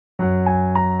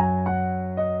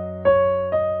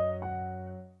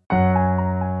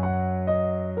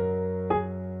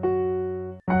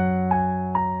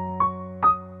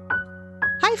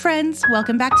friends.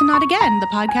 Welcome back to Not Again, the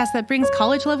podcast that brings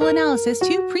college-level analysis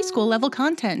to preschool-level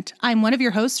content. I'm one of your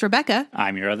hosts, Rebecca.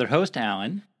 I'm your other host,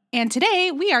 Alan. And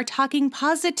today we are talking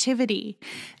positivity.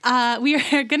 We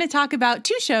are going to talk about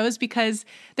two shows because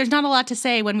there's not a lot to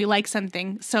say when we like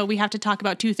something. So we have to talk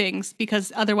about two things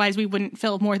because otherwise we wouldn't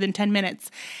fill more than 10 minutes.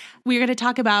 We're going to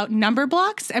talk about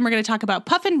Numberblocks and we're going to talk about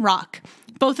Puffin Rock.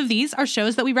 Both of these are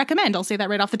shows that we recommend. I'll say that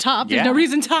right off the top. There's no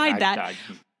reason to hide that.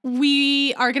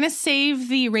 We are going to save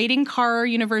the rating car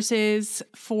universes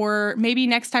for maybe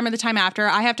next time or the time after.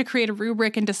 I have to create a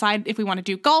rubric and decide if we want to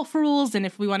do golf rules and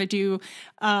if we want to do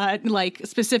like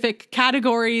specific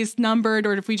categories numbered,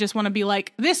 or if we just want to be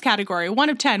like this category, 1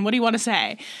 of 10. What do you want to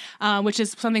say? Which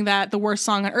is something that The Worst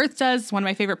Song on Earth does. One of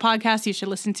my favorite podcasts. You should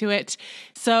listen to it.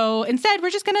 So instead, we're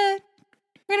going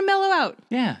to mellow out.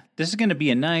 Yeah. This is going to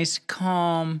be a nice,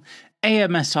 calm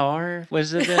AMSR. What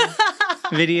is it?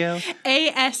 Video?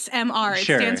 ASMR. It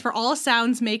stands for All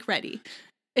Sounds Make Ready.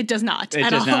 It does not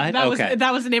at all. Not?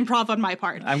 That was an improv on my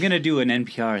part. I'm going to do an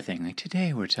NPR thing. Like,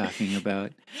 today we're talking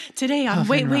about... Today on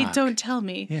Wait, Don't Tell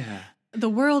Me. Yeah. The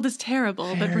world is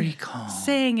terrible, but we're calm.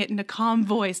 Saying it in a calm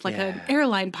voice, like an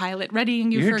airline pilot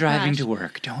readying you for a You're driving crash. To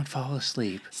work. Don't fall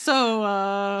asleep.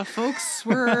 So, folks,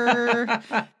 we're...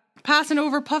 passing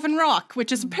over Puffin Rock,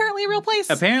 which is apparently a real place.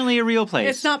 Apparently a real place.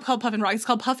 It's not called Puffin Rock. It's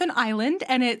called Puffin Island,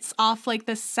 and it's off like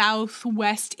the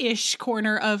southwest-ish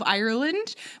corner of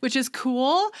Ireland, which is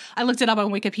cool. I looked it up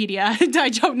on Wikipedia. I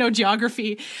don't know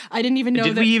geography. I didn't even know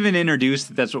Did we even introduce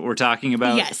that that's what we're talking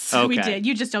about? Yes, we did.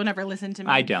 You just don't ever listen to me.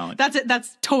 I don't.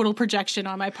 That's total projection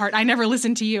on my part. I never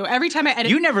listen to you. Every time I edit...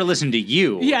 You never listen to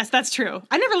you. Yes, that's true.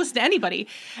 I never listen to anybody.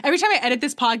 Every time I edit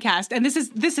this podcast, and this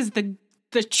is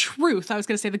the truth. I was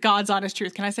going to say the God's honest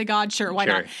truth. Can I say God? Sure, why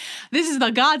not? This is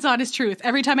the God's honest truth.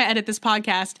 Every time I edit this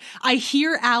podcast, I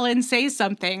hear Alan say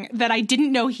something that I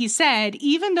didn't know he said,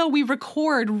 even though we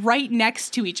record right next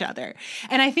to each other.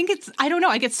 And I think I don't know,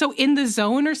 I get so in the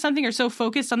zone or something, or so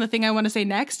focused on the thing I want to say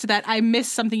next that I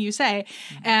miss something you say.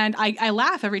 And I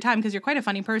laugh every time because you're quite a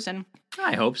funny person.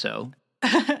 I hope so.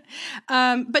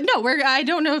 But no, I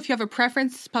don't know if you have a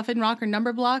preference, Puffin Rock or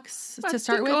Numberblocks to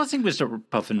start with. I think we start with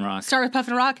Puffin Rock. Start with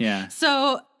Puffin Rock? Yeah.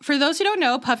 So, for those who don't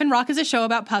know, Puffin Rock is a show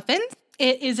about puffins.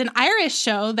 It is an Irish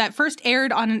show that first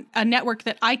aired on a network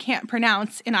that I can't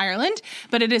pronounce in Ireland,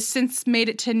 but it has since made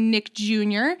it to Nick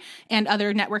Jr. and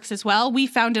other networks as well. We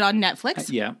found it on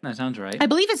Netflix. Yeah, that sounds right. I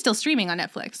believe it's still streaming on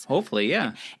Netflix. Hopefully,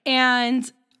 yeah.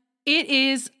 And it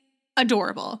is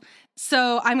adorable.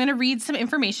 So I'm going to read some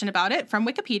information about it from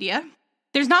Wikipedia.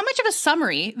 There's not much of a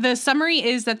summary. The summary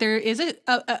is that there is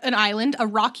an island, a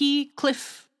rocky,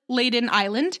 cliff-laden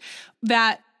island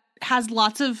that has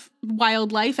lots of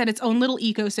wildlife and its own little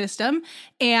ecosystem.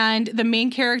 And the main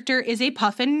character is a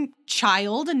puffin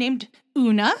child named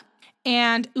Una.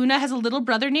 And Una has a little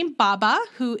brother named Baba,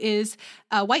 who is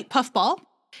a white puffball.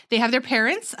 They have their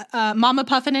parents, Mama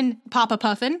Puffin and Papa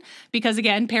Puffin, because,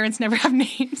 again, parents never have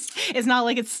names. It's not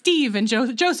like it's Steve and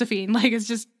Josephine. Like, it's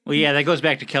just... Well, yeah, that goes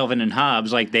back to Kelvin and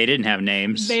Hobbes. Like, they didn't have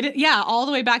names. Yeah, all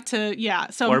the way back to,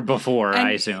 So or before,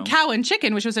 I assume. Cow and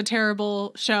Chicken, which was a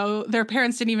terrible show. Their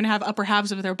parents didn't even have upper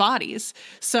halves of their bodies.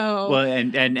 So... Well,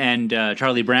 and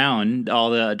Charlie Brown, all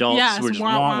the adults were just...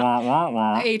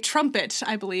 A trumpet,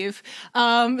 I believe.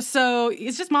 So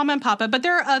it's just Mama and Papa. But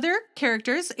there are other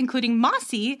characters, including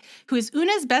Mossy, who is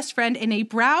Una's best friend and a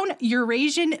brown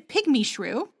Eurasian pygmy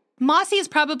shrew. Mossy is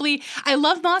I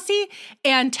love Mossy,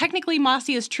 and technically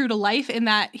Mossy is true to life in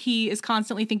that he is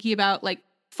constantly thinking about, like,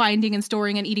 finding and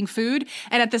storing and eating food.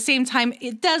 And at the same time,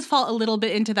 it does fall a little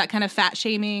bit into that kind of fat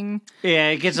shaming. Yeah,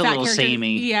 it gets a little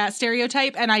samey. Yeah,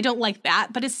 stereotype. And I don't like that,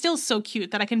 but it's still so cute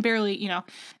that I can barely,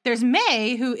 There's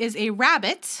May, who is a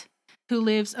rabbit who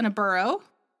lives in a burrow.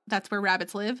 That's where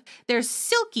rabbits live. There's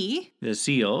Silky. The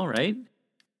seal, right?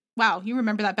 Wow, you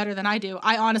remember that better than I do.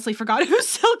 I honestly forgot who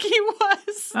Silky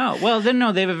was. Oh, well, then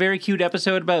no, they have a very cute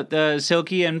episode about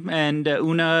Silky and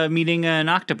Una meeting an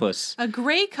octopus. A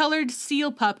gray-colored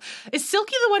seal pup. Is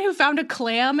Silky the one who found a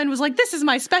clam and was like, this is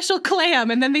my special clam?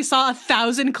 And then they saw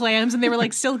 1,000 clams and they were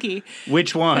like, Silky.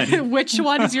 Which one? Which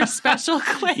one is your special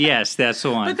clam? Yes, that's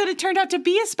the one. But then it turned out to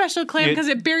be a special clam because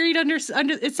it buried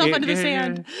itself under the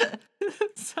sand.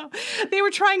 So they were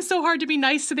trying so hard to be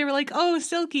nice, so they were like, "Oh,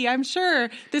 Silky, I'm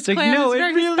sure this clam is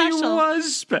very really special."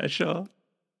 Was special.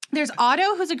 There's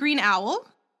Otto, who's a green owl,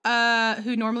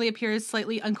 who normally appears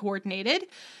slightly uncoordinated,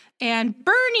 and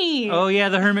Bernie. Oh yeah,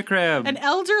 the hermit crab. An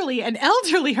elderly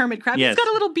hermit crab. Yes. He's got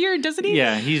a little beard, doesn't he?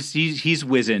 Yeah, he's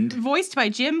wizened. Voiced by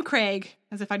Jim Craig.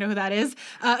 as if I know who that is,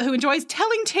 who enjoys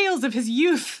telling tales of his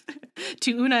youth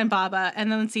to Una and Baba.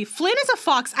 And then let's see, Flynn is a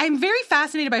fox. I'm very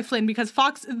fascinated by Flynn because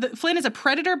Flynn is a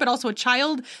predator, but also a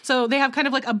child. So they have kind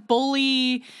of like a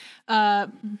bully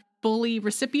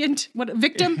recipient,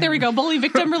 victim? There we go. Bully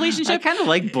victim relationship. I kind of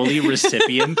like bully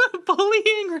recipient.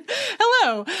 Bullying.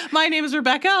 Hello, my name is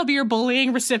Rebecca. I'll be your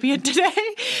bullying recipient today.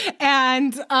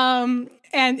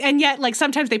 And yet, like,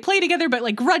 sometimes they play together, but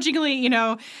like grudgingly, you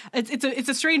know, it's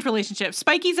a strange relationship.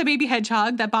 Spikey's a baby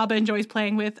hedgehog that Baba enjoys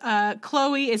playing with.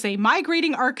 Chloe is a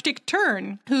migrating Arctic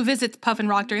tern who visits Puffin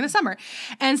Rock during the summer.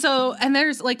 And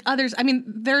there's like others. I mean,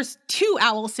 there's 2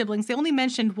 owl siblings. They only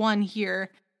mentioned one here.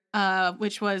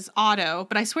 Which was Otto,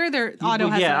 but I swear Otto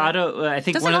has Otto. I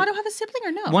think doesn't Otto have a sibling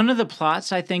or no? One of the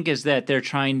plots I think is that they're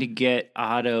trying to get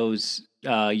Otto's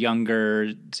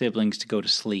younger siblings to go to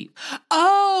sleep.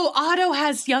 Oh, Otto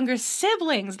has younger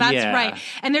siblings. That's Yeah. right.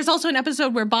 And there's also an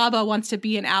episode where Baba wants to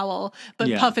be an owl, but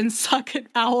Yeah. Puffins suck at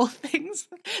owl things.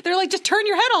 They're like, just turn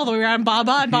your head all the way around,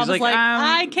 Baba. And Baba's like,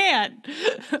 I can't.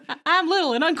 I'm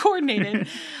little and uncoordinated.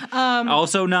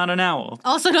 Also not an owl.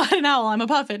 Also not an owl. I'm a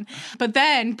puffin. But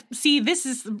then, see,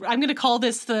 I'm going to call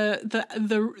this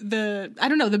the I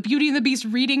don't know, the Beauty and the Beast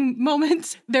reading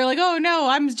moment. They're like, oh no,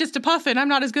 I'm just a puffin. I'm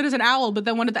not as good as an owl. But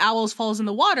then one of the owls falls in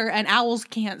the water and owls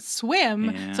can't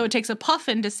swim. Yeah. So it takes a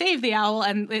puffin to save the owl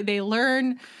and they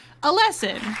learn a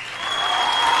lesson.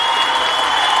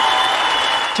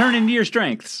 Turn into your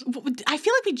strengths. I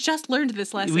feel like we just learned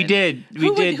this lesson. We did.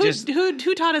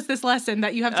 Who taught us this lesson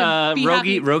that you have to be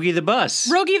happy? Rogie the bus.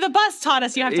 Rogie the bus taught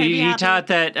us you have to be happy. He taught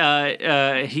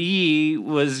that he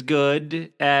was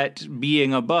good at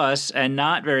being a bus and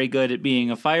not very good at being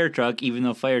a fire truck, even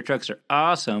though fire trucks are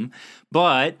awesome.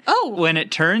 But when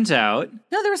it turns out...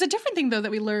 No, there was a different thing, though,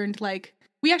 that we learned. Like,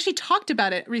 we actually talked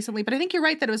about it recently, but I think you're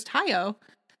right that it was Tayo.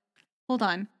 Hold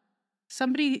on.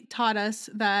 Somebody taught us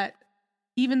that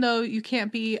even though you can't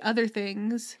be other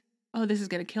things... Oh, this is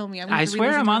going to kill me. I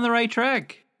swear I'm on the right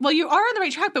track. Well, you are on the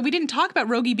right track, but we didn't talk about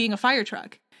Rogie being a fire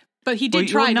truck. But he did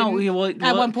try.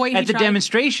 At one point, at the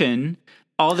demonstration,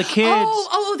 all the kids.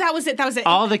 Oh, that was it. That was it.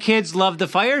 All the kids loved the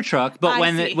fire truck, but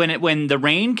when the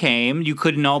rain came, you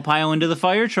couldn't all pile into the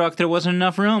fire truck. There wasn't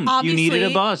enough room. Obviously, you needed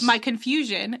a bus. My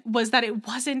confusion was that it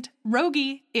wasn't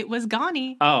Rogie; it was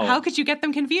Ghani. Oh, how could you get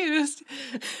them confused?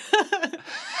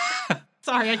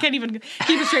 Sorry, I can't even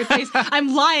keep a straight face.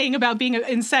 I'm lying about being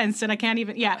incensed, and I can't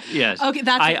even. Yeah. Yes. Okay.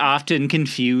 I often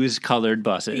confuse colored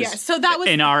buses. Yes. So that was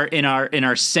in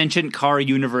our sentient car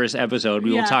universe episode.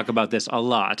 We will talk about this a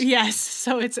lot. Yes.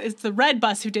 So it's the red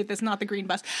bus who did this, not the green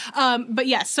bus. But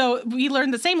yes. So we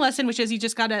learned the same lesson, which is you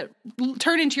just got to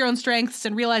turn into your own strengths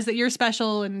and realize that you're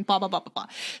special and blah blah blah blah blah.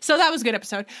 So that was a good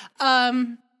episode.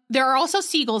 There are also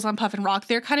seagulls on Puffin Rock.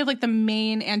 They're kind of like the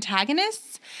main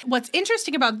antagonists. What's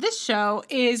interesting about this show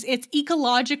is it's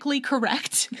ecologically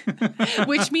correct,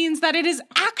 which means that it is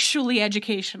actually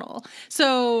educational.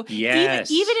 So yes.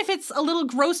 even if it's a little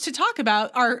gross to talk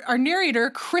about, our narrator,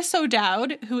 Chris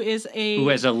O'Dowd, who has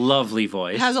a lovely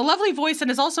voice. Has a lovely voice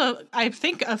and is also, I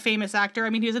think, a famous actor. I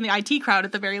mean, he was in the IT crowd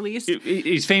at the very least.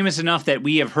 He's famous enough that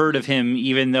we have heard of him,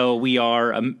 even though we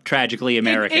are tragically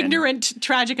American. Ignorant,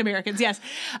 tragic Americans, yes.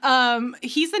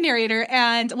 He's the narrator,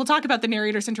 and we'll talk about the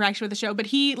narrator's interaction with the show, but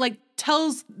he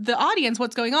tells the audience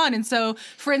what's going on. And so,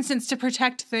 for instance, to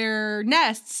protect their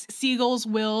nests, seagulls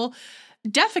will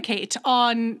defecate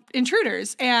on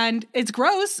intruders, and it's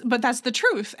gross, but that's the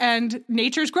truth, and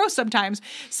nature's gross sometimes.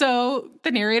 So the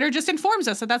narrator just informs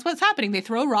us that that's what's happening. They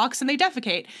throw rocks and they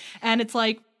defecate, and it's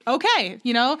like, okay,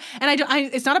 you know, and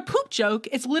it's not a poop joke.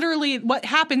 It's literally what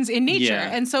happens in nature.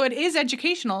 Yeah. And so it is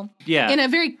educational in a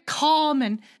very calm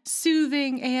and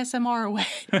soothing ASMR way.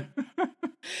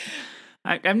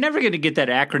 I'm never going to get that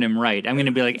acronym right. I'm going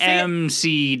to be like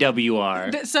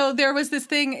MCWR. So there was this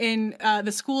thing in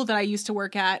the school that I used to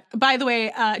work at. By the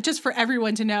way, just for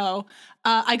everyone to know,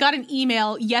 I got an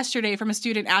email yesterday from a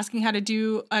student asking how to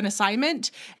do an assignment,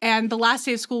 and the last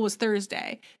day of school was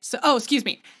Thursday. So, excuse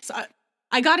me. So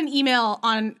I got an email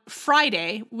on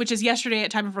Friday, which is yesterday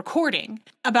at time of recording,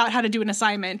 about how to do an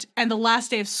assignment, and the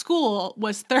last day of school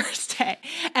was Thursday.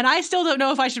 And I still don't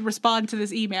know if I should respond to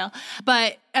this email.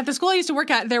 But at the school I used to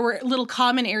work at, there were little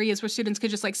common areas where students could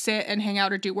just sit and hang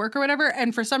out or do work or whatever.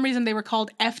 And for some reason, they were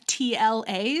called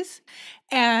FTLAs.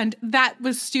 And that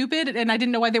was stupid. And I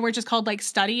didn't know why they weren't just called like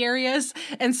study areas.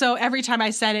 And so every time I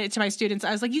said it to my students,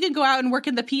 I was like, you can go out and work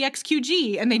in the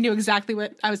PXQG. And they knew exactly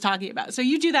what I was talking about. So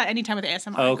you do that anytime with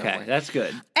ASMR. Okay, that's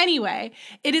good. Anyway,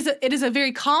 it is a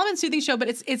very calm and soothing show, but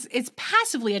it's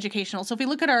passively educational. So if we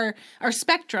look at our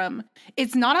spectrum,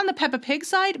 it's not on the Peppa Pig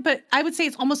side, but I would say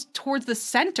it's almost towards the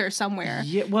center somewhere.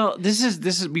 Yeah, well, this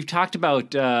is we've talked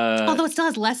about although it still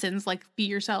has lessons like be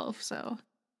yourself, so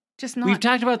just not. We've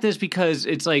talked about this because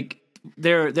it's like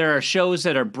there are shows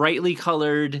that are brightly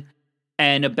colored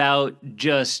and about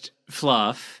just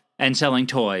fluff and selling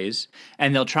toys,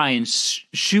 and they'll try and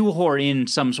shoehorn in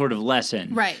some sort of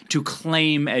lesson to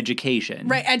claim education.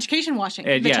 Right, education washing,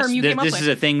 the term you came up with. This is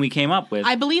a thing we came up with.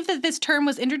 I believe that this term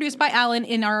was introduced by Alan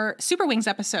in our Super Wings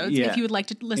episodes, if you would like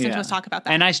to listen to us talk about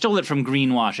that. And I stole it from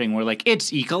greenwashing, where like,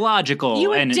 it's ecological.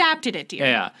 You adapted it, dear.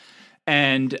 Yeah.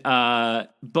 And,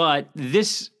 but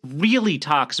this really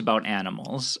talks about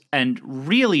animals and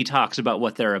really talks about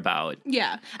what they're about.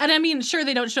 Yeah. And I mean, sure,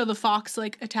 they don't show the fox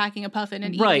like attacking a puffin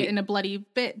and eating it in a bloody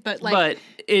bit, but like. But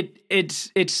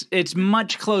it's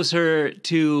much closer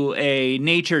to a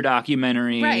nature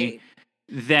documentary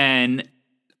than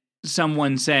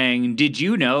someone saying, did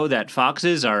you know that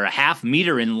foxes are a half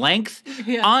meter in length?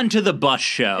 Yeah. On to the bus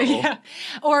show. Yeah.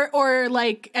 Or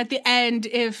like at the end,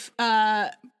 if,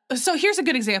 so here's a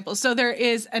good example. So there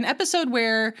is an episode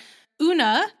where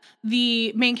Una,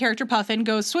 the main character Puffin,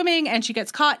 goes swimming and she gets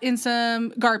caught in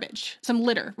some garbage, some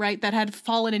litter, right, that had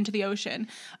fallen into the ocean,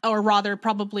 or rather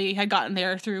probably had gotten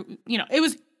there through, it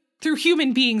was through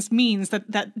human beings means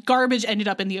that garbage ended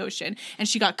up in the ocean, and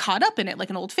she got caught up in it like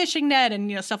an old fishing net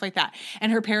and, stuff like that.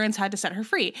 And her parents had to set her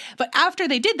free. But after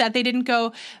they did that, they didn't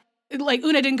go, like,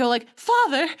 Una didn't go like,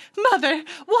 Father, Mother,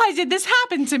 why did this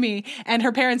happen to me? And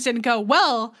her parents didn't go,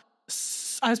 well,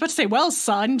 I was about to say, well,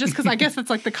 son, just because I guess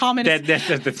that's like the common. That's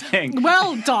the thing.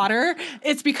 Well, daughter,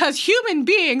 it's because human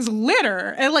beings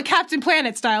litter, and like Captain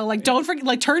Planet style. Like, don't forget.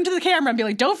 Like, turn to the camera and be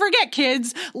like, "Don't forget,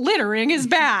 kids, littering is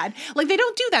bad." Like, they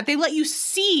don't do that. They let you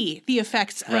see the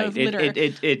effects of litter.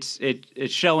 It's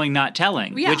showing, not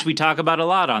telling, which we talk about a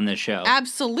lot on this show.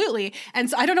 Absolutely. And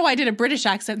so I don't know why I did a British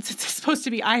accent since it's supposed to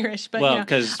be Irish, but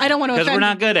because I don't want to offend. We're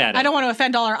not good at it. I don't want to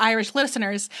offend all our Irish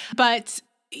listeners, but.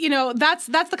 That's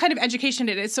the kind of education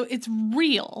it is. So it's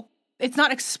real. It's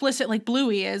not explicit like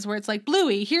Bluey is, where it's like,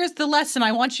 Bluey, here's the lesson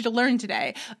I want you to learn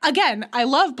today. Again, I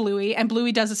love Bluey, and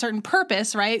Bluey does a certain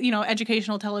purpose, right?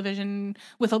 Educational television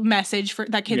with a message for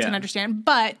that kids can understand.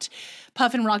 But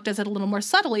Puffin Rock does it a little more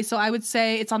subtly. So I would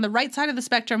say it's on the right side of the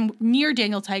spectrum near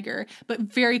Daniel Tiger, but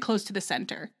very close to the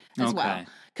center as well.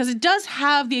 Because it does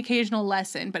have the occasional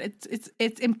lesson, but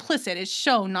it's implicit. It's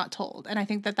shown, not told, and I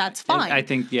think that's fine. I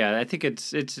think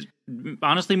it's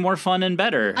honestly more fun and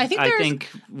better. I think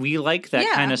we like that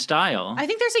kind of style. I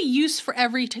think there's a use for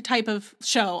every type of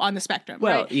show on the spectrum.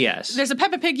 Well, right? Yes, there's a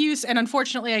Peppa Pig use, and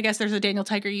unfortunately, I guess there's a Daniel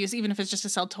Tiger use, even if it's just to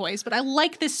sell toys. But I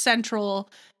like this central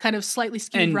kind of slightly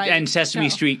skewed right. And Sesame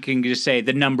Street can just say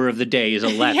the number of the day is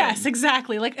 11. Yes,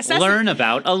 exactly. Like learn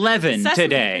about 11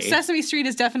 today. Sesame Street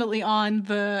is definitely on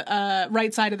the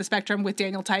right side of the spectrum with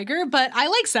Daniel Tiger, but I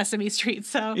like Sesame Street,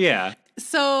 so yeah.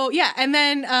 So, yeah, and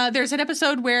then there's an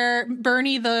episode where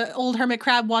Bernie, the old hermit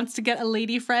crab, wants to get a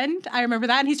lady friend. I remember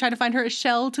that, and he's trying to find her a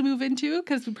shell to move into,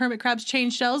 because hermit crabs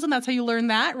change shells, and that's how you learn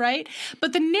that, right?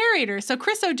 But the narrator, so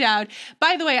Chris O'Dowd,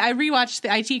 by the way, I rewatched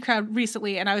the IT Crowd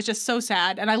recently, and I was just so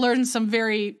sad, and I learned some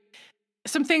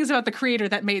things about the creator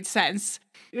that made sense,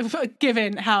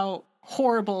 given how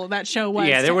horrible that show was.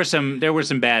 Yeah, there were some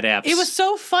bad apps. It was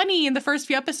so funny in the first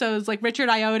few episodes, like Richard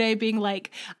Ayoade being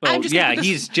like,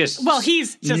 he's just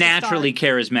naturally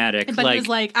charismatic. But he was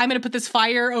like, I'm going to put this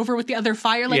fire over with the other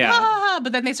fire, like, ha, ha, ha.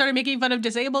 But then they started making fun of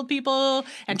disabled people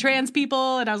and trans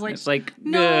people, and I was like, it's like,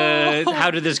 no.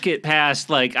 How did this get past?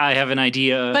 Like, I have an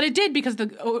idea. But it did, because the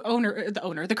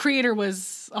creator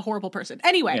was a horrible person.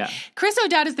 Anyway, Chris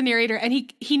O'Dowd is the narrator, and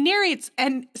he narrates,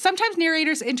 and sometimes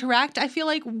narrators interact, I feel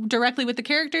like, directly with the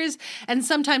characters, and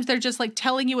sometimes they're just like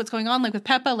telling you what's going on, like with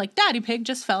Peppa, like Daddy Pig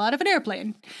just fell out of an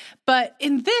airplane. But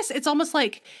in this, it's almost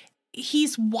like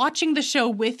he's watching the show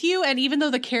with you, and even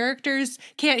though the characters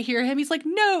can't hear him, he's like,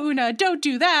 no, Una, don't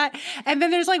do that. And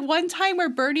then there's like one time where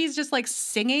Bernie's just like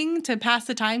singing to pass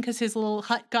the time, because his little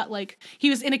hut got like, he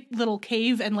was in a little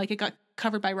cave and like it got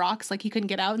covered by rocks, like he couldn't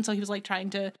get out, and so he was like trying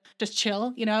to just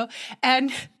chill,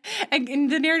 and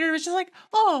the narrator was just like,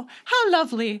 oh, how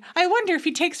lovely, I wonder if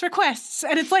he takes requests.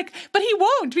 And it's like, but he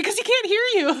won't, because he can't hear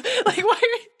you. Like, why?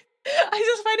 I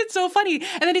just find it so funny.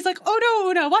 And then he's like, oh no,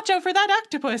 Una, watch out for that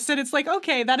octopus. And it's like,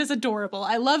 okay, that is adorable.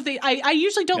 I love I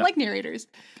usually don't like narrators.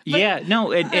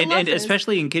 And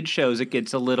especially in kids shows, it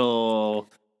gets a little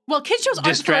Well, kids shows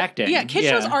distracting. Kids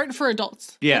shows aren't for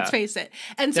adults. Yeah. Let's face it.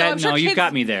 And so I'm sure you've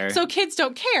got me there. So kids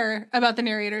don't care about the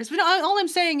narrators. But all I'm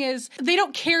saying is they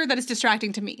don't care that it's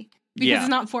distracting to me because it's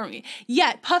not for me.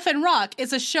 Yet Puffin Rock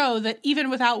is a show that even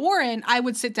without Warren, I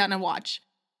would sit down and watch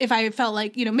if I felt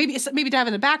like, maybe to have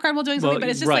in the background while doing something, but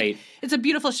it's just like, it's a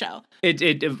beautiful show.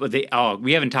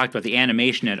 We haven't talked about the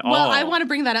animation at all. Well, I want to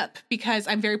bring that up because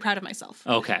I'm very proud of myself.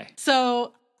 Okay.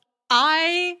 So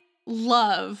I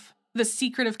love The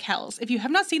Secret of Kells. If you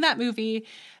have not seen that movie,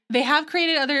 they have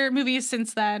created other movies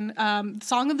since then.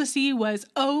 Song of the Sea was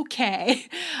okay.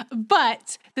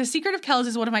 But The Secret of Kells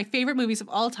is one of my favorite movies of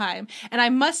all time. And I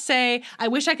must say, I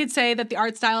wish I could say that the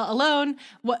art style alone,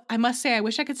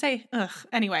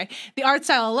 anyway, the art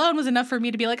style alone was enough for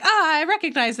me to be like, I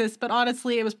recognize this. But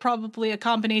honestly, it was probably a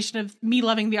combination of me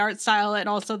loving the art style and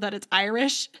also that it's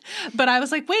Irish. But I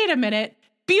was like, wait a minute,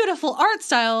 beautiful art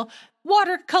style,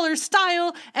 watercolor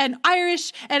style and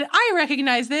Irish, and I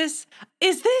recognize this.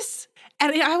 Is this?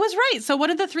 And I was right. So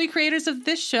one of the three creators of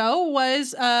this show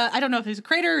was, I don't know if he's a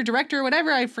creator or director or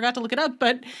whatever, I forgot to look it up,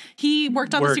 but he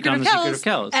worked on The Secret of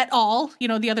Kells at all.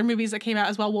 The other movies that came out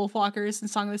as well, Wolfwalkers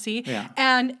and Song of the Sea. Yeah.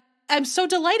 And I'm so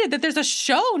delighted that there's a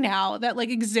show now that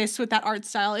exists with that art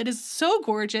style. It is so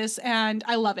gorgeous and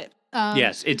I love it.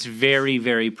 Yes, it's very,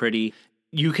 very pretty.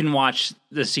 You can watch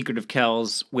The Secret of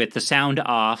Kells with the sound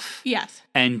off. Yes.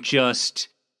 And just...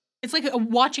 It's like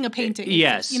watching a painting.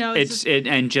 Yes.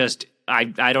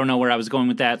 I don't know where I was going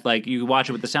with that. Like, you watch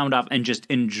it with the sound off and just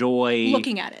enjoy...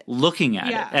 Looking at it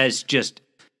as just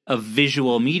a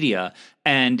visual media.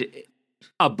 And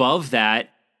above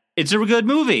that, it's a good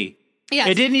movie. Yes.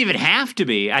 It didn't even have to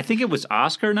be. I think it was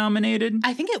Oscar nominated.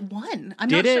 I think it won.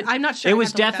 I'm not sure. It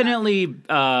was definitely,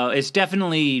 it's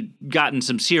definitely gotten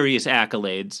some serious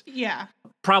accolades. Yeah.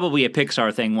 Probably a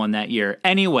Pixar thing won that year.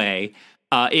 Anyway,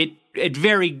 it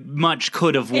very much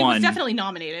could have won. It was definitely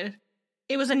nominated.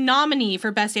 It was a nominee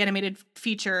for Best Animated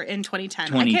Feature in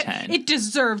 2010. It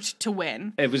deserved to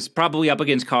win. It was probably up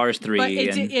against Cars 3. But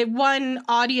it won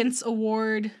Audience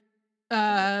Award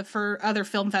for other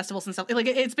film festivals and stuff.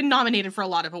 It's been nominated for a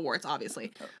lot of awards,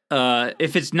 obviously.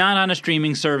 If it's not on a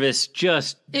streaming service,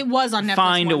 it was on Netflix.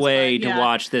 Find a way to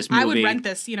watch this movie. I would rent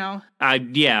this,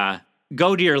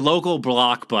 Go to your local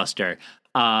Blockbuster.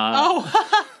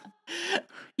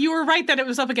 You were right that it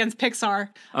was up against Pixar.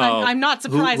 I'm not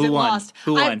surprised it lost.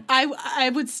 Who won?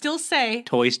 I would still say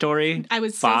Toy Story. I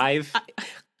would 5.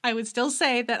 I would still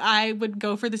say that I would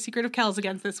go for The Secret of Kells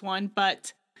against this one,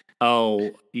 but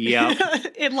oh yeah,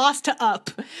 it lost to Up,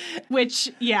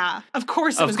 which of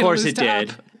course it was going to lose to Up.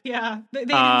 Yeah, they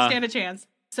didn't stand a chance.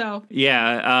 So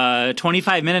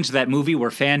 25 minutes of that movie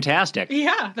were fantastic.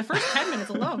 Yeah, the first 10 minutes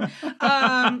alone.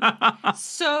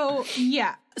 So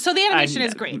the animation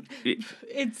is great.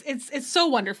 It's so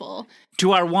wonderful.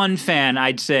 To our one fan,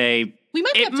 I'd say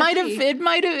it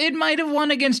might have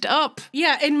won against Up.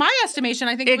 Yeah, in my estimation,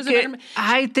 I think it was a better.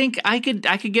 I think I could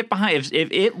get behind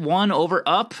if it won over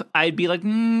Up. I'd be like,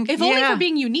 if only for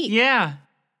being unique. Yeah.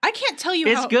 I can't tell you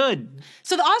it's good.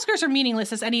 So the Oscars are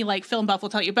meaningless, as any film buff will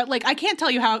tell you. But I can't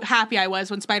tell you how happy I was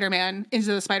when Spider-Man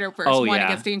Into the Spider-Verse won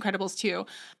against The Incredibles 2.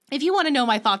 If you want to know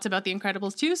my thoughts about The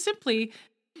Incredibles 2, simply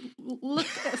look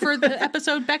for the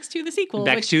episode Bex to the Sequel.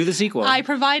 Bex to the Sequel. I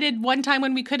provided one time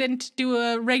when we couldn't do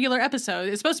a regular episode.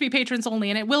 It's supposed to be patrons only,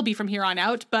 and it will be from here on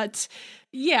out. But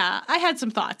yeah, I had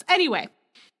some thoughts. Anyway.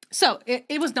 So,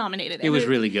 it was nominated. It was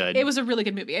really good. It was a really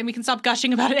good movie. And we can stop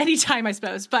gushing about it anytime, I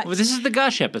suppose. But this is the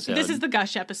gush episode. This is the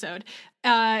gush episode.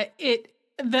 The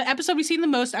episode we've seen the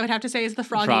most, I would have to say, is the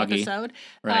Froggy episode.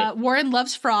 Right. Warren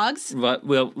loves frogs.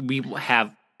 Well, we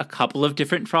have a couple of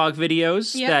different frog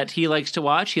videos that he likes to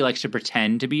watch. He likes to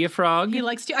pretend to be a frog. He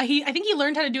likes to. I think he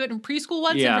learned how to do it in preschool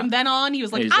once. And from then on, he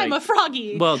was like, I'm a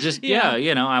froggy. Well, just,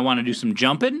 I want to do some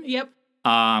jumping. Yep.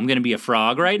 I'm going to be a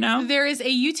frog right now. There is a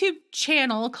YouTube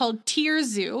channel called Tier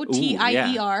Zoo, Tier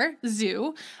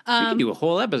Zoo. We could do a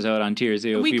whole episode on Tier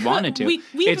Zoo if we wanted to.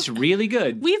 It's really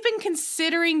good. We've been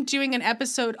considering doing an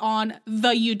episode on the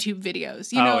YouTube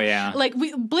videos.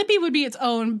 Blippi would be its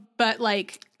own, but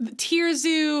Tier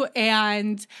Zoo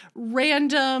and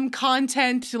random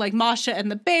content like Masha and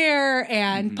the Bear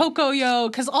and Pocoyo,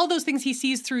 because all those things he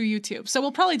sees through YouTube. So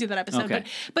we'll probably do that episode. Okay.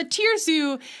 But Tier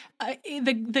Zoo,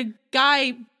 the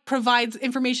guy provides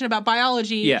information about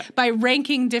biology by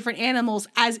ranking different animals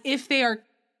as if they are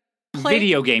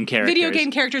video game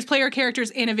characters, player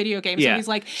characters in a video game. So he's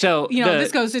like,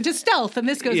 this goes into stealth and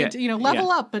this goes into,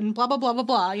 level up and blah, blah, blah,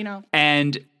 blah, blah,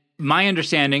 And my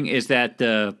understanding is that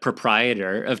the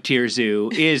proprietor of Tier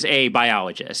Zoo is a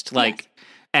biologist.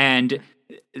 And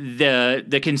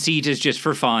the conceit is just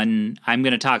for fun. I'm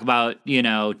going to talk about,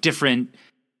 different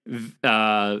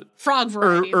frog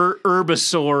variety.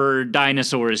 Herbisaur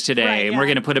dinosaurs today, right, and we're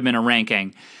going to put them in a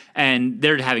ranking. And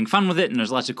they're having fun with it, and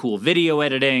there's lots of cool video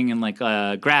editing and like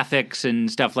graphics and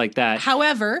stuff like that.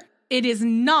 However, it is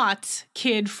not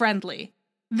kid-friendly.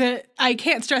 I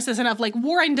can't stress this enough. Like,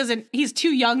 Warren he's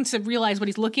too young to realize what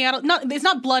he's looking at. It's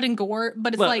not blood and gore,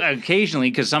 but it's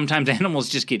occasionally, because sometimes animals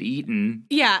just get eaten.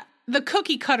 Yeah. The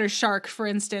cookie cutter shark, for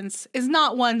instance, is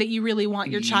not one that you really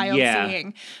want your child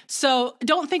seeing. So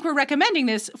don't think we're recommending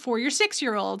this for your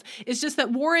 6-year-old. It's just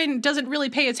that Warren doesn't really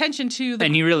pay attention to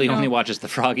and he really only watches the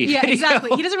Froggy video. Yeah, exactly.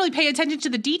 He doesn't really pay attention to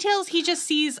the details. He just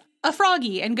sees a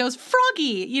froggy and goes,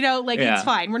 Froggy! It's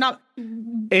fine. We're not...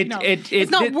 it's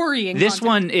not worrying. This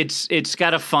content. one, it's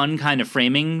got a fun kind of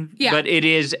framing, but it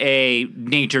is a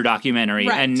nature documentary,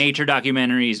 and nature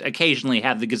documentaries occasionally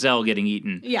have the gazelle getting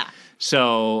eaten. Yeah.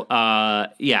 So,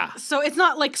 So it's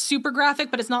not like super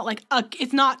graphic, but it's not like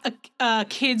it's not a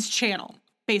kids channel.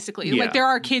 Basically, like there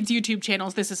are kids' YouTube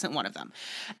channels. This isn't one of them.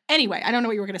 Anyway, I don't know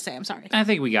what you were going to say. I'm sorry. I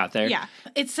think we got there. Yeah,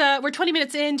 it's we're 20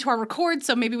 minutes into our record,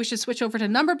 so maybe we should switch over to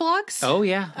Numberblocks. Oh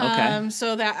yeah, okay.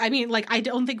 So that I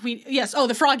don't think we. Yes. Oh,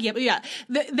 the frog. Yeah.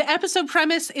 The episode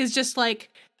premise is just like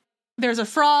there's a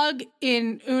frog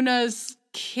in Una's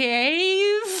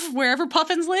cave, wherever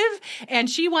puffins live, and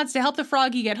she wants to help the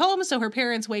froggy get home, so her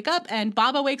parents wake up, and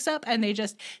Baba wakes up, and they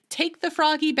just take the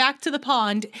froggy back to the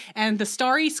pond, and the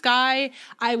starry sky,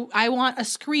 I want a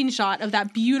screenshot of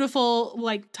that beautiful,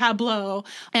 like, tableau,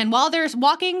 and while they're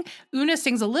walking, Una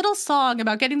sings a little song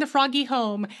about getting the froggy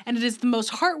home, and it is the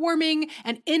most heartwarming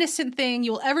and innocent thing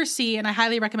you'll ever see, and I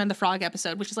highly recommend the frog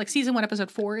episode, which is like season 1, episode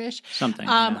 4-ish. Something.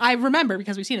 I remember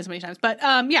because we've seen it so many times, but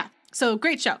yeah. So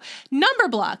great show.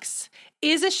 Numberblocks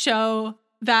is a show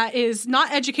that is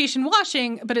not education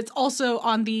washing, but it's also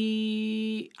on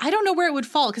the, I don't know where it would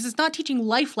fall because it's not teaching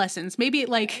life lessons. Maybe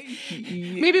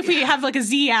maybe if we have like a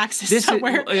Z axis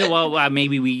somewhere.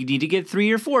 Maybe we need to get 3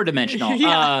 or 4 dimensional.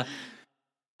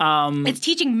 It's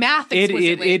teaching math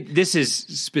explicitly. This is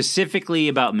specifically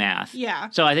about math. Yeah.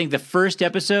 So I think the first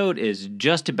episode is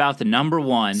just about the number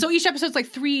 1. So each episode's like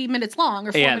 3 minutes long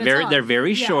or 4 minutes long. They're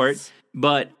very short,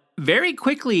 but very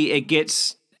quickly it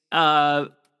gets, I'd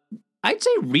say,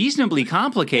 reasonably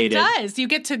complicated. It does. You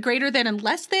get to greater than and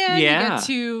less than. Yeah. You get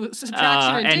to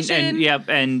subtraction and addition.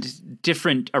 And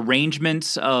different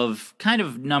arrangements of kind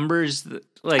of numbers. So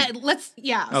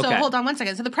hold on one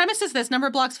second. So the premise is this: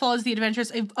 Numberblocks follows the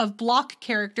adventures of block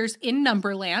characters in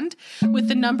Numberland, with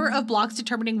the number of blocks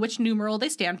determining which numeral they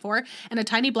stand for, and a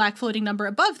tiny black floating number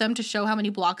above them to show how many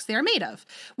blocks they are made of,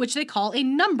 which they call a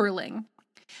numberling.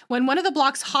 When one of the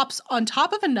blocks hops on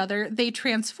top of another, they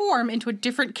transform into a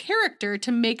different character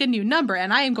to make a new number.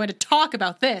 And I am going to talk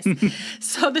about this.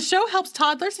 So the show helps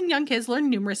toddlers and young kids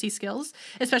learn numeracy skills,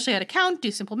 especially how to count,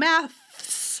 do simple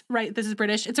maths. Right, this is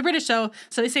British. It's a British show,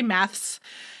 so they say maths.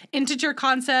 Integer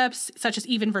concepts, such as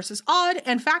even versus odd,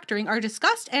 and factoring are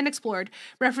discussed and explored.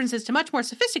 References to much more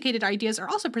sophisticated ideas are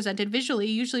also presented visually,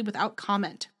 usually without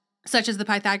comment, such as the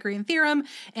Pythagorean theorem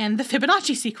and the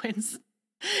Fibonacci sequence.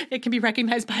 It can be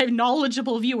recognized by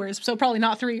knowledgeable viewers, so probably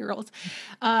not 3-year-olds.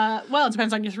 It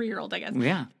depends on your 3-year-old, I guess.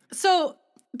 Yeah. So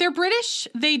they're British.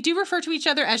 They do refer to each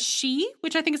other as she,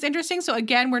 which I think is interesting. So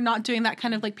again, we're not doing that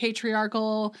kind of like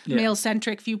patriarchal,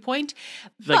 male-centric viewpoint.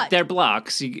 Like they're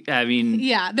blocks.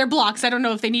 Yeah, they're blocks. I don't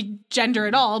know if they need gender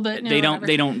at all, but they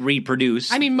don't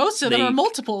reproduce. I mean, most of them are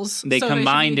multiples. They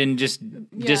combine and just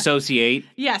dissociate.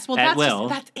 Yes, well,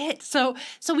 that's it. So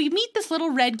we meet this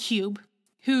little red cube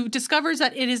who discovers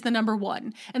that it is the number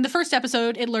 1. In the first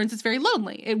episode, it learns it's very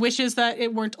lonely. It wishes that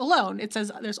it weren't alone. It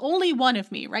says, there's only one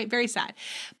of me, right? Very sad.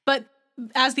 But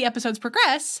as the episodes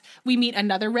progress, we meet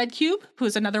another red cube, who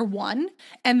is another 1.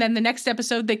 And then the next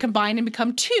episode, they combine and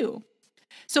become 2.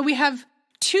 So we have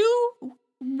 2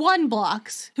 1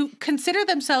 blocks who consider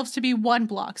themselves to be 1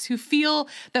 blocks, who feel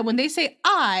that when they say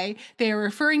I, they are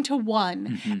referring to 1.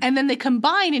 Mm-hmm. And then they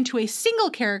combine into a single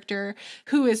character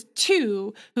who is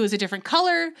 2, who is a different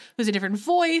color, who's a different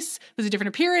voice, who's a different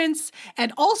appearance,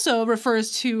 and also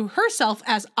refers to herself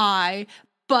as I,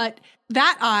 but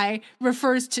that I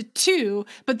refers to 2,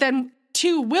 but then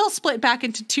 2 will split back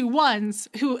into 2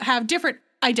 1s who have different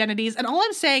identities. And all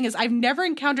I'm saying is I've never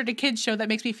encountered a kids show that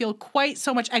makes me feel quite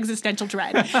so much existential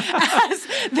dread as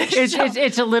this show.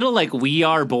 It's a little like We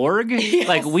Are Borg. Yes.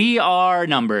 Like we are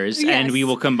numbers, and we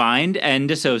will combine and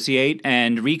dissociate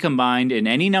and recombine in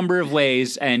any number of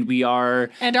ways, and we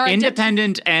are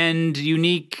independent and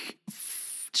unique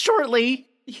shortly.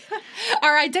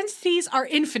 Our identities are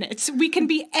infinite. We can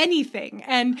be anything,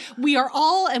 and we are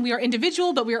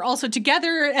individual, but we are also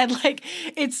together, and like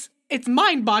it's it's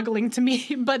mind-boggling to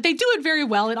me, but they do it very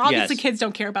well. And obviously kids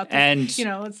don't care about this. And,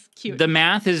 it's cute. The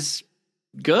math is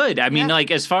good. I mean, like,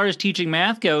 as far as teaching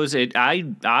math goes,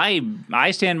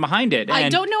 I stand behind it. I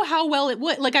don't know how well it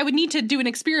would. Like, I would need to do an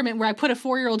experiment where I put a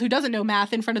 4-year-old who doesn't know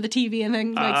math in front of the TV and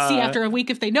then see after a week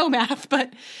if they know math.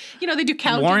 But, they do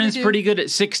counting. Warren's pretty good at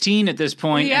 16 at this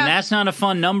point, and that's not a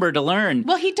fun number to learn.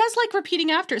 Well, he does like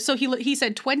repeating after. So he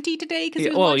said 20 today because he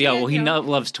was watching it. Well, he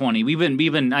loves 20.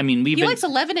 He likes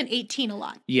 11 and 18 a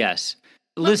lot. Yes.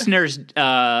 Listeners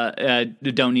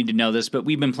don't need to know this, but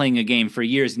we've been playing a game for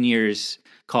years and years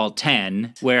called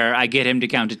 10, where I get him to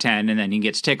count to 10 and then he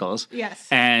gets tickles. Yes.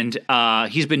 And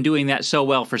he's been doing that so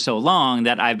well for so long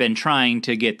that I've been trying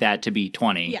to get that to be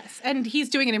 20. Yes. And he's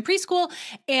doing it in preschool.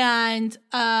 And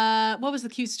what was the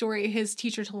cute story his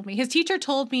teacher told me? His teacher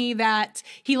told me that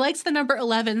he likes the number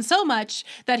 11 so much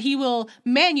that he will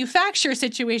manufacture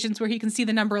situations where he can see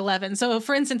the number 11. So,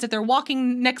 for instance, if they're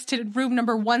walking next to room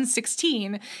number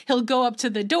 116, he'll go up to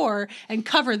the door and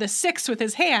cover the 6 with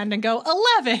his hand and go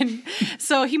 11.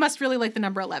 So he must really like the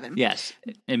number 11. Yes.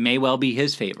 It may well be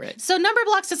his favorite. So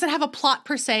Numberblocks doesn't have a plot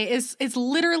per se. It's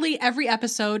literally every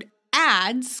episode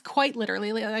adds, quite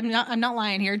literally, I'm not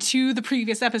lying here, to the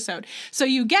previous episode. So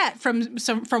you get from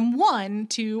 1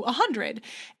 to 100.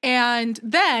 And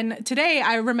then today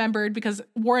I remembered, because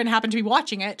Warren happened to be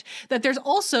watching it, that there's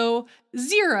also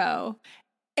 0.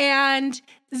 And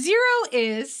 0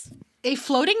 is a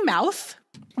floating mouth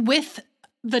with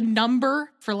the number,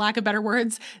 for lack of better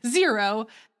words, 0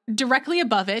 directly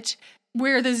above it,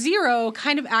 where the 0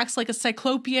 kind of acts like a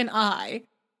cyclopean eye.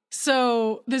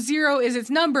 So the 0 is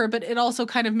its number, but it also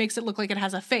kind of makes it look like it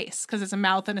has a face because it's a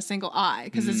mouth and a single eye,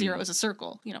 because the 0 is a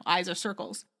circle. Eyes are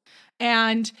circles.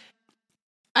 And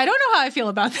I don't know how I feel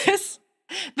about this.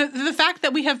 The fact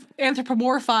that we have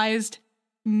anthropomorphized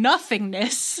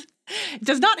nothingness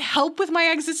does not help with my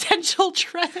existential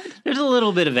dread. There's a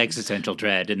little bit of existential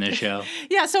dread in this show.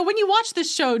 Yeah, so when you watch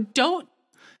this show, don't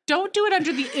do it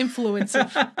under the influence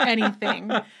of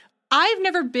anything. I've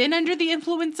never been under the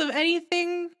influence of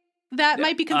anything that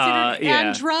might be considered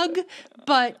a drug,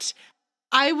 but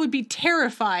I would be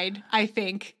terrified, I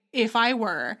think, if I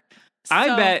were. So,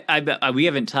 I bet we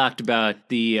haven't talked about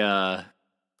the dad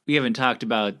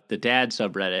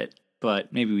subreddit.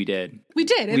 But maybe we did. We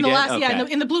did in the last,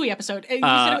 in the Bluey episode. Is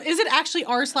it actually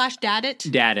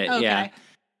r/daddit? Daddit, okay.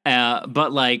 Yeah.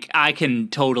 But like, I can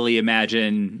totally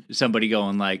imagine somebody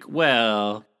going like,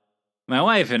 "Well, my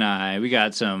wife and I, we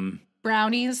got some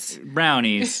brownies,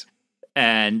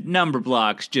 and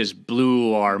Numberblocks just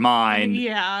blew our mind."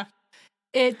 Yeah.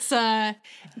 It's so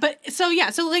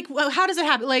like, well, how does it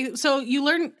happen? Like, so you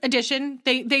learn addition.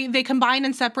 They combine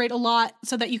and separate a lot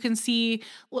so that you can see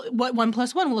what 1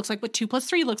 + 1 looks like, what 2 +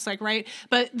 3 looks like, right?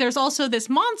 But there's also this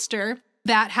monster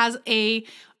that has a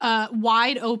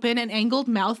wide open and angled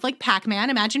mouth like Pac-Man.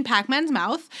 Imagine Pac-Man's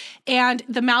mouth. And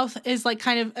the mouth is like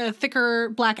kind of a thicker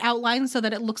black outline so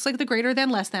that it looks like the greater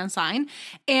than less than sign.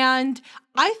 And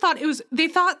they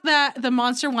thought that the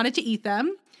monster wanted to eat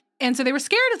them. And so they were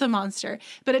scared of the monster,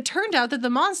 but it turned out that the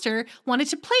monster wanted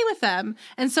to play with them.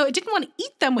 And so it didn't want to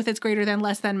eat them with its greater than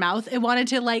less than mouth. It wanted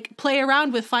to like play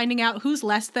around with finding out who's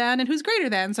less than and who's greater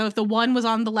than. So if the 1 was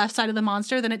on the left side of the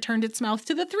monster, then it turned its mouth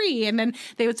to the 3. And then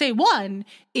they would say 1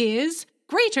 is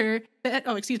greater than,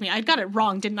 oh, excuse me, I got it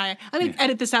wrong, didn't I? I'm going to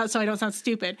edit this out so I don't sound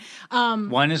stupid.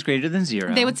 1 is greater than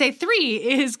 0. They would say 3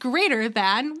 is greater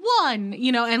than 1,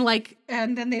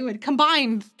 and then they would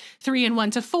combine 3 and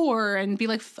 1 to 4 and be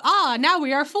like, now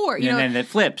we are 4. And then it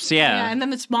flips, yeah. And then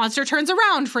this monster turns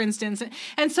around, for instance.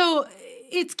 And so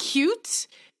it's cute,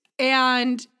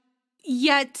 and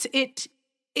yet it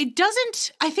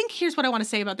doesn't, I think here's what I want to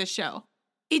say about this show.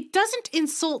 It doesn't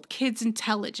insult kids'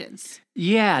 intelligence.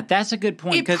 Yeah, that's a good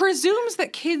point. It presumes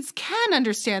that kids can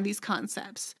understand these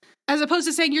concepts, as opposed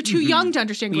to saying you're too young to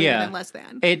understand greater than less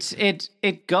than.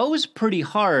 It goes pretty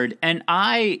hard, and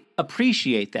I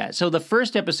appreciate that. So the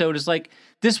first episode is like,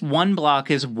 this 1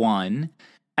 block is 1,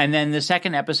 and then the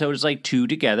second episode is like 2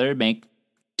 together make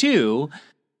 2.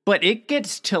 But it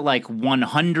gets to like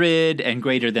 100 and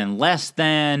greater than less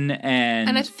than,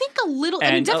 and I think a little.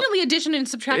 Definitely addition and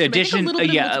subtraction. But I think a little bit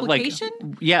of multiplication.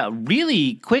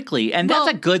 Really quickly, and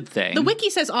that's a good thing. The wiki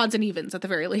says odds and evens at the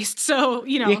very least, so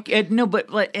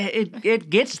it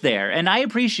gets there, and I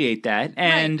appreciate that.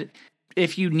 And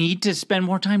if you need to spend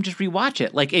more time, just rewatch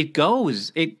it. Like it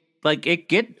goes, it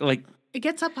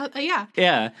gets up, yeah.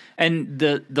 Yeah, and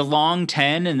the long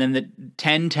 10 and then the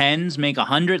 10 tens make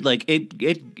 100. Like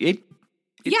it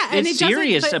it's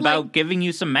serious about giving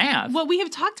you some math. What we have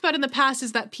talked about in the past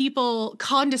is that people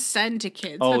condescend to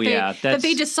kids. That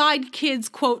they decide kids,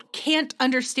 quote, can't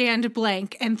understand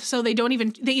blank. And so they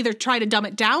either try to dumb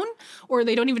it down or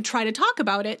they don't even try to talk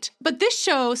about it. But this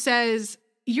show says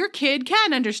your kid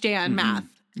can understand math.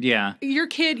 Yeah. Your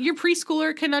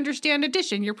preschooler can understand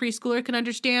addition. Your preschooler can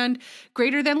understand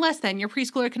greater than, less than. Your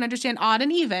preschooler can understand odd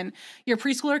and even. Your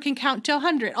preschooler can count to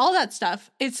 100. All that stuff.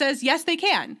 It says, yes, they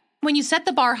can. When you set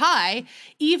the bar high,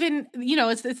 even,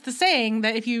 it's the saying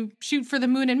that if you shoot for the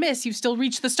moon and miss, you still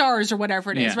reach the stars or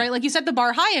whatever it is, right? Like you set the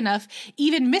bar high enough,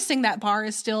 even missing that bar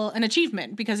is still an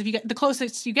achievement because if you get the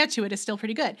closest you get to it is still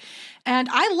pretty good. And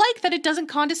I like that it doesn't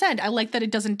condescend. I like that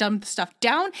it doesn't dumb the stuff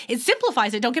down. It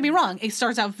simplifies it. Don't get me wrong. It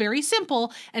starts out very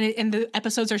simple and the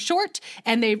episodes are short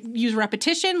and they use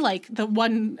repetition, like the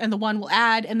one will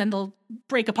add and then they'll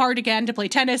break apart again to play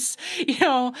tennis,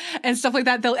 and stuff like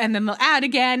that. And then they'll add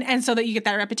again. And so that you get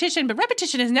that repetition, but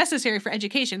repetition is necessary for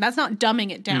education. That's not dumbing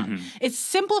it down. It's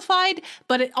simplified,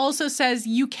 but it also says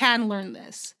you can learn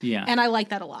this. Yeah. And I like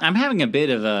that a lot. I'm having a bit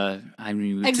of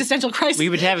existential crisis.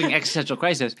 We've been having existential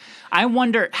crisis. I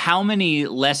wonder how many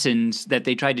lessons that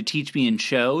they tried to teach me in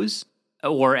shows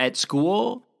or at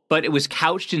school, but it was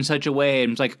couched in such a way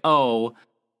and it's like,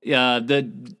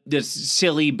 the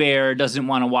silly bear doesn't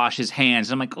want to wash his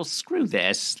hands. I'm like, oh, screw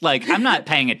this. Like, I'm not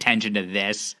paying attention to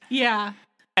this. Yeah.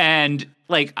 And,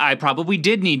 like, I probably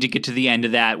did need to get to the end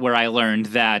of that where I learned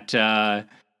that,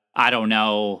 I don't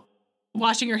know.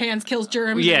 Washing your hands kills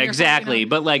germs. Yeah, exactly.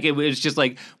 But, like, it was just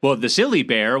like, well, the silly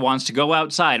bear wants to go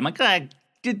outside. I'm like,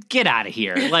 get out of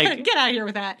here. Like, get out of here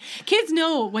with that. Kids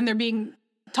know when they're being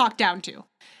talked down to.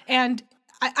 And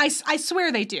I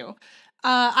swear they do.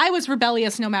 I was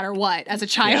rebellious no matter what as a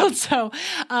child. Yeah. So,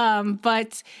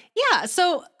 but yeah,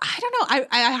 so I don't know.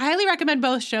 I highly recommend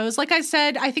both shows. Like I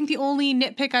said, I think the only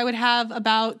nitpick I would have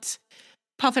about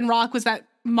Puffin Rock was that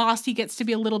Mossy gets to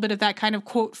be a little bit of that kind of,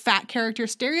 quote, fat character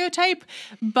stereotype,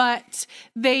 but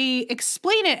they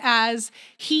explain it as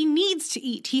he needs to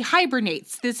eat. He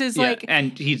hibernates. This is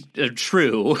and he's a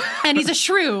shrew. And he's a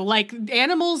shrew. Like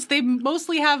animals, they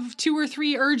mostly have 2 or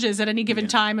 3 urges at any given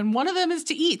time, and one of them is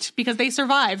to eat because they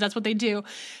survive. That's what they do.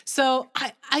 So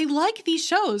I like these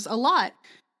shows a lot,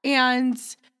 and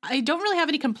I don't really have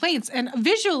any complaints. And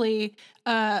visually,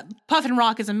 Puffin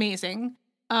Rock is amazing.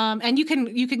 And you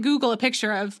can Google a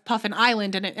picture of Puffin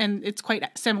Island and it's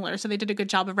quite similar. So they did a good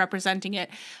job of representing it.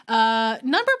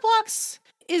 Numberblocks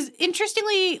is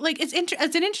interestingly, like it's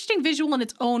an interesting visual in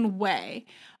its own way.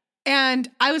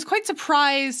 And I was quite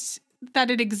surprised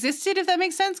that it existed, if that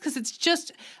makes sense, because it's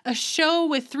just a show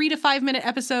with 3 to 5 minute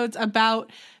episodes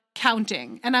about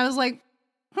counting. And I was like,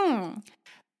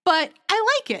 but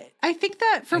I like it. I think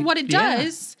that for what it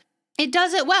does, it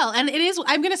does it well. And it is,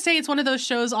 I'm going to say it's one of those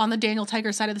shows on the Daniel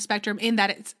Tiger side of the spectrum in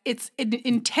that it's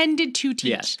intended to teach.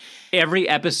 Yes. Every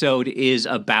episode is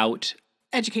about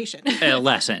education. A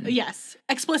lesson. Yes.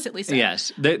 Explicitly so.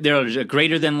 Yes. There is a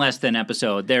greater than less than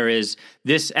episode.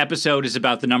 This episode is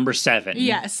about the number 7.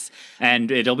 Yes.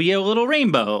 And it'll be a little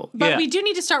rainbow. But we do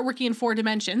need to start working in 4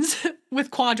 dimensions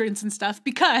with quadrants and stuff,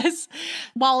 because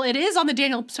while it is on the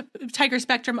Daniel Tiger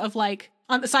spectrum of like,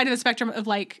 on the side of the spectrum of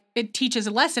like, it teaches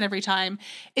a lesson every time,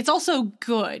 it's also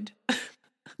good.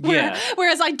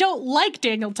 Whereas I don't like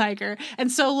Daniel Tiger.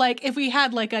 And so like if we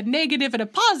had like a negative and a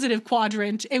positive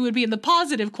quadrant, it would be in the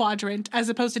positive quadrant as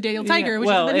opposed to Daniel Tiger, which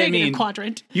is the negative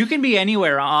quadrant. You can be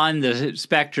anywhere on the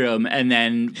spectrum and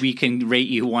then we can rate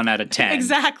you 1 out of 10.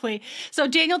 Exactly. So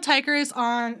Daniel Tiger is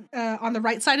on the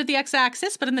right side of the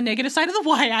x-axis, but in the negative side of the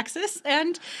y-axis,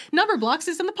 and Numberblocks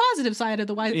is on the positive side of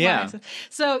the y-axis.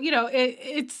 So,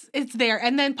 it's there.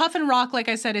 And then Puffin Rock, like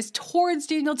I said, is towards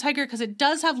Daniel Tiger because it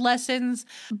does have lessons,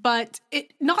 but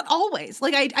not always.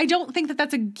 Like, I don't think that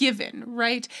that's a given,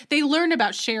 right? They learn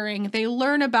about sharing. They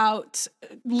learn about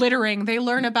littering. They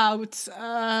learn about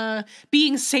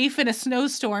being safe in a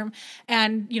snowstorm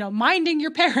and, minding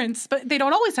your parents. But they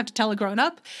don't always have to tell a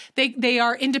grown-up. They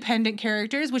are independent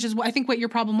characters, which is, I think, what your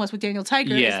problem was with Daniel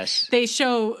Tiger. Yes. They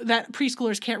show that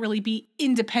preschoolers can't really be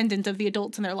independent of the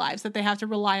adults in their lives, that they have to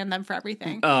rely on them for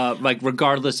everything. Like,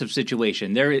 regardless of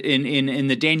situation. There in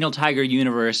the Daniel Tiger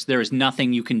universe, there is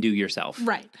nothing you can do yourself.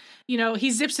 Right.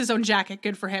 He zips his own jacket,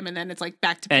 good for him, and then it's like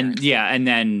back to parents. And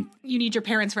then you need your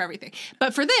parents for everything.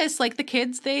 But for this, like the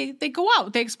kids, they go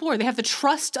out, they explore, they have the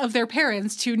trust of their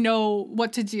parents to know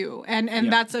what to do.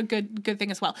 And that's a good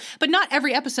thing as well. But not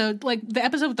every episode, like the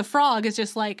episode with the frog is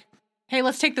just like, hey,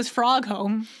 let's take this frog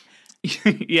home.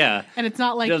 Yeah. And it's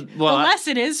not like the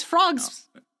lesson is frogs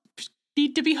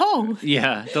need to be home.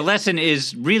 Yeah. The lesson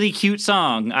is really cute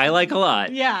song. I like a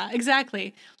lot. Yeah,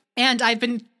 exactly. And I've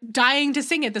been dying to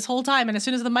sing it this whole time. And as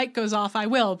soon as the mic goes off, I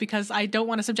will, because I don't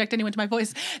want to subject anyone to my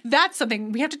voice. That's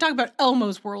something. We have to talk about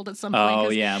Elmo's World at some point. Oh,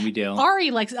 yeah, we do.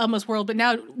 Ari likes Elmo's World, but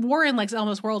now Warren likes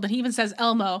Elmo's World, and he even says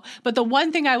Elmo. But the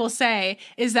one thing I will say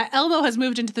is that Elmo has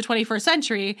moved into the 21st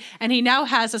century, and he now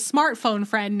has a smartphone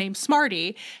friend named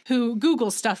Smarty who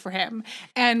Googles stuff for him.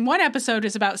 And one episode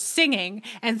is about singing,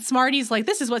 and Smarty's like,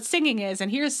 this is what singing is,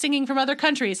 and here's singing from other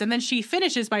countries. And then she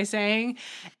finishes by saying,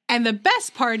 and the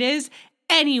best part is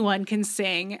anyone can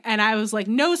sing. And I was like,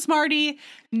 no, Smarty,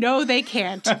 no, they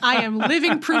can't. I am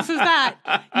living proof of that.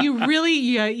 You really,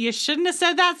 you shouldn't have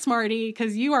said that, Smarty,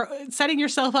 because you are setting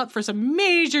yourself up for some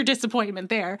major disappointment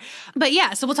there. But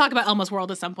yeah, so we'll talk about Elmo's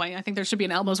World at some point. I think there should be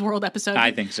an Elmo's World episode.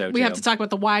 I think so, too. We have to talk about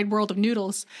the wide world of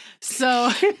noodles.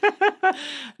 So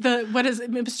what is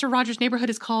Mr. Rogers' Neighborhood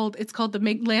is called? It's called the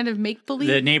Land of Make-Believe.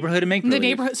 The Neighborhood of Make-Believe. The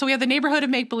neighborhood. So we have the Neighborhood of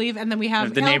Make-Believe, and then we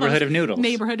have the Neighborhood of Noodles.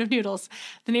 Neighborhood of Noodles.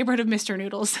 The Neighborhood of Mr.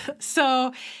 Noodles. So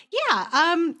yeah,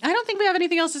 I don't think we have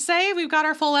anything else to say. We've got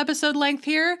our full episode length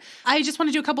here. I just want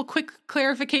to do a couple quick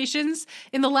clarifications.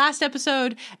 In the last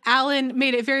episode, Alan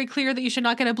made it very clear that you should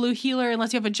not get a blue healer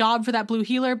unless you have a job for that blue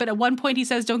healer. But at one point he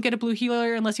says, don't get a blue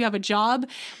healer unless you have a job.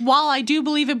 While I do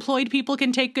believe employed people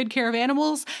can take good care of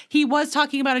animals, he was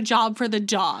talking about a job for the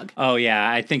dog. Oh, yeah.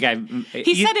 I think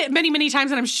He said it many, many times,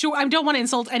 and I'm sure I don't want to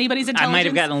insult anybody's intelligence. I might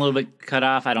have gotten a little bit cut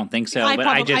off. I don't think so.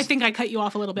 I think I cut you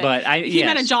off a little bit. But he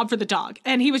meant a job for the dog,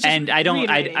 and he was just. And I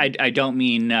don't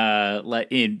mean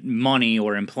money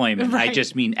or employment. Right. I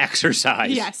just mean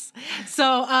exercise. Yes.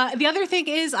 So the other thing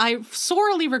is, I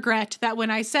sorely regret that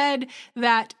when I said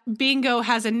that Bingo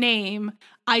has a name,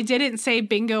 I didn't say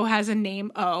Bingo has a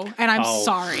name O, and I'm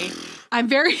sorry. I'm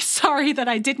very sorry that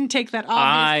I didn't take that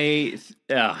off.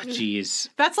 Jeez.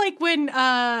 That's like when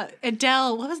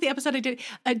Adele, what was the episode I did?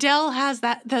 Adele has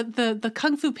that, the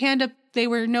Kung Fu Panda, they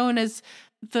were known as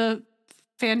the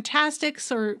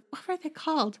Fantastics, or what were they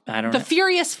called? I don't know. The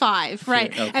Furious Five,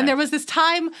 right? Okay. And there was this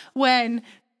time when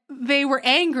they were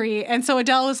angry, and so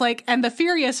Adele was like, and the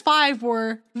Furious Five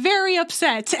were very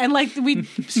upset, and like they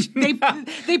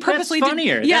purposely. That's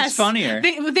funnier. Yes, that's funnier.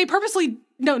 They purposely.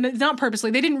 No, not purposely.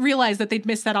 They didn't realize that they'd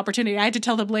missed that opportunity. I had to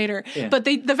tell them later. Yeah. But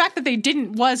the fact that they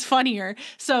didn't was funnier.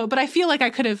 So, but I feel like I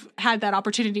could have had that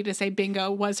opportunity to say Bingo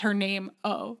was her name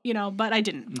O, but I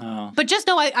didn't. Oh. But just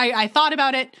know I thought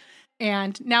about it.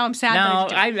 And now I'm sad. No,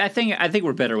 I think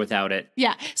we're better without it.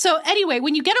 Yeah. So anyway,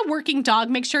 when you get a working dog,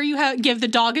 make sure you give the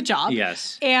dog a job.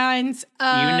 Yes. And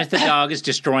even if the dog is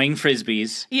destroying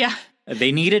frisbees. Yeah.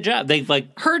 They need a job. They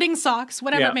herding socks,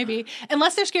 whatever it may be.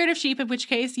 Unless they're scared of sheep, in which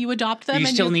case you adopt them.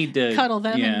 You need to cuddle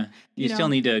them. Yeah. And, you still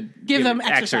need to give them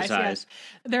exercise. Yes.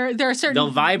 There are certain.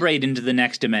 They'll vibrate into the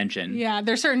next dimension. Yeah.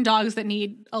 There are certain dogs that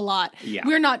need a lot. Yeah.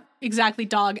 We're not exactly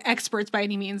dog experts by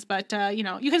any means, but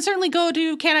you can certainly go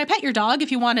to Can I Pet Your Dog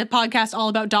if you want a podcast all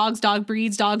about dogs, dog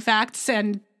breeds, dog facts,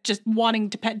 and just wanting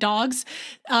to pet dogs.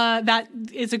 That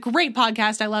is a great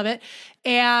podcast. I love it.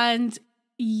 And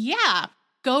yeah.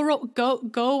 Go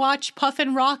watch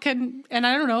Puffin Rock and I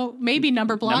don't know, maybe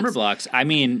Numberblocks. Numberblocks. I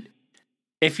mean,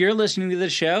 if you're listening to the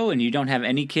show and you don't have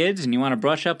any kids and you want to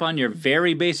brush up on your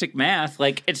very basic math,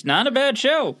 it's not a bad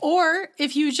show. Or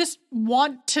if you just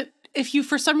if you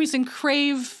for some reason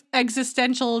crave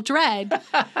existential dread,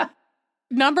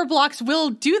 Numberblocks will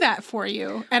do that for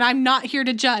you, and I'm not here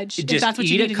to judge. Just if that's what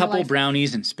eat you need a couple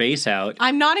brownies and space out.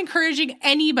 I'm not encouraging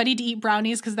anybody to eat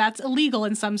brownies because that's illegal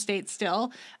in some states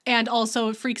still, and also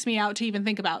it freaks me out to even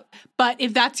think about. But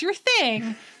if that's your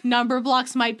thing,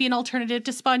 Numberblocks might be an alternative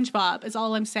to SpongeBob. Is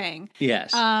all I'm saying.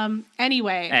 Yes.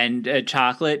 Anyway, and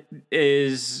chocolate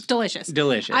is delicious.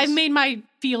 Delicious. I've made my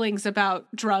feelings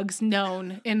about drugs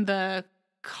known in the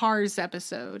Cars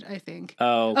episode, I think.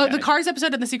 Oh, okay. The Cars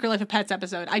episode and the Secret Life of Pets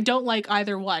episode. I don't like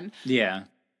either one. Yeah.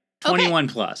 21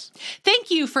 plus.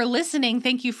 Thank you for listening.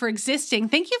 Thank you for existing.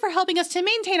 Thank you for helping us to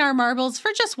maintain our marbles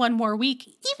for just one more week,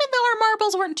 even though our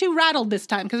marbles weren't too rattled this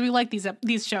time because we like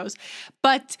these shows.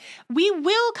 But we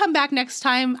will come back next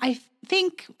time.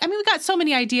 We got so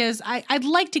many ideas. I'd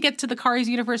like to get to the Cars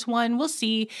Universe one. We'll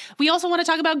see. We also want to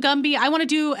talk about Gumby. I want to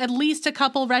do at least a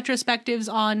couple retrospectives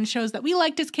on shows that we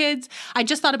liked as kids. I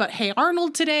just thought about Hey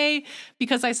Arnold today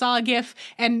because I saw a GIF,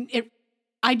 and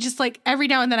I just every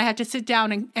now and then I have to sit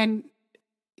down and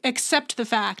accept the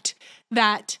fact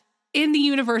that in the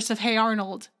universe of Hey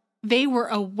Arnold, they were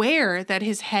aware that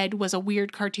his head was a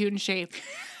weird cartoon shape.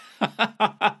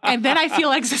 And then I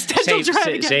feel existential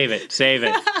dread. Save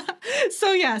it.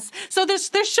 So yes. So there's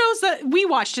shows that we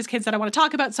watched as kids that I want to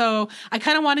talk about. So I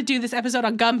kind of want to do this episode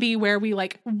on Gumby where we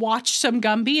watch some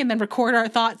Gumby and then record our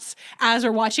thoughts as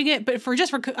we're watching it, but for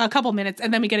a couple minutes,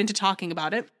 and then we get into talking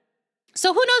about it.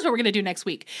 So who knows what we're going to do next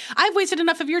week? I've wasted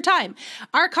enough of your time.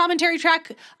 Our commentary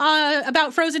track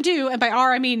about Frozen 2, and by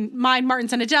our, I mean mine,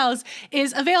 Martin's, and Adele's,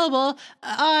 is available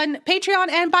on Patreon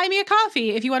and Buy Me a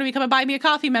Coffee. If you want to become a Buy Me a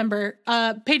Coffee member,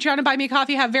 Patreon and Buy Me a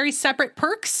Coffee have very separate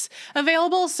perks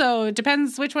available, so it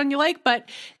depends which one you like, but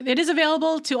it is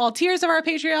available to all tiers of our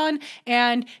Patreon,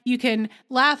 and you can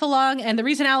laugh along. And the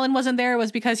reason Alan wasn't there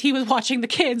was because he was watching the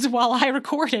kids while I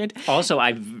recorded. Also,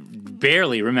 I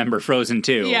barely remember Frozen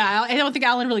 2. Yeah, I don't think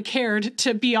Alan really cared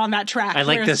to be on that track. I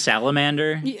like the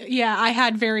salamander. Yeah, I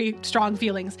had very strong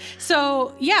feelings.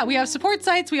 So, yeah, we have support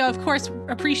sites. We, of course,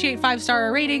 appreciate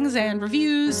 5-star ratings and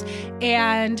reviews.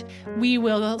 And we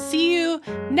will see you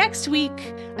next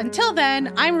week. Until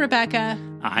then, I'm Rebecca.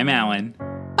 I'm Alan.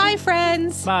 Bye,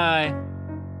 friends. Bye.